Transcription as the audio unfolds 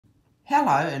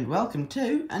Hello and welcome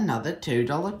to another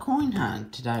 $2 coin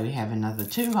hunt. Today we have another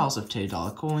 2 holes of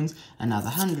 $2 coins, another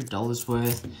 $100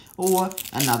 worth, or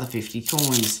another 50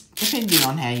 coins, depending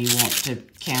on how you want to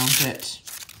count it,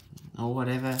 or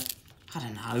whatever. I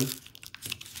don't know.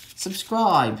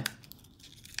 Subscribe.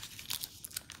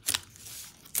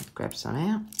 Grab some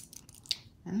out,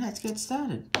 and let's get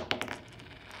started.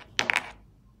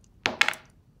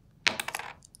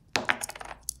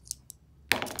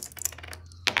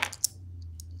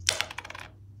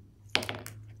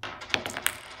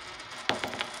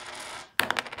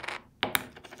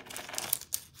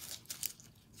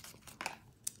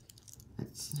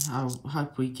 I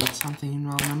hope we get something in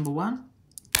roll number 1.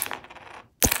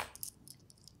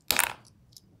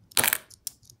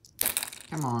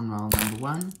 Come on, roll number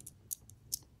 1.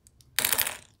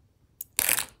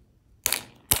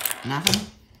 Nothing,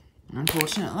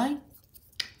 unfortunately.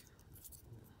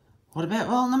 What about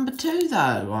roll number 2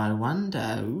 though, I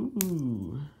wonder?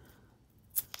 Ooh.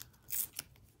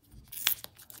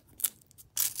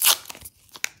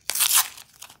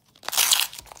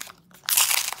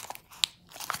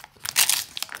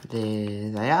 There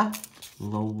they are.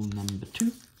 Roll number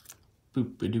 2.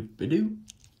 Boop-a-doop-a-doo.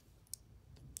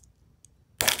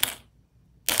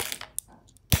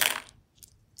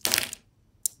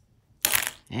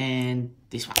 And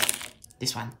this one.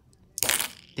 This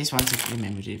one's a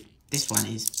commemorative. This one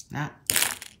is. Nah.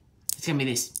 It's gonna be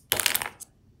this.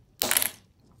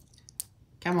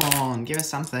 Come on, give us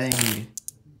something.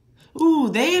 Ooh,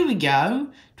 there we go.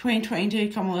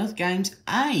 2022 Commonwealth Games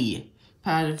A.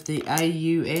 Part of the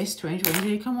AUS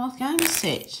 2022 Commonwealth Games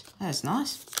set. That's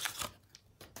nice.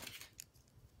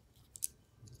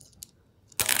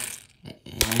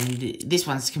 And this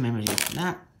one's commemorative.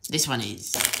 Nah, this one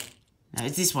is. No,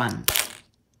 it's this one.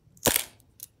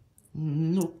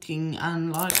 Looking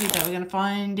unlikely that we're going to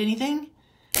find anything.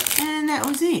 And that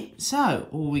was it. So,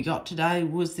 all we got today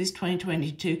was this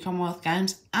 2022 Commonwealth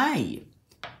Games A.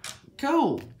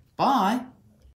 Cool. Bye.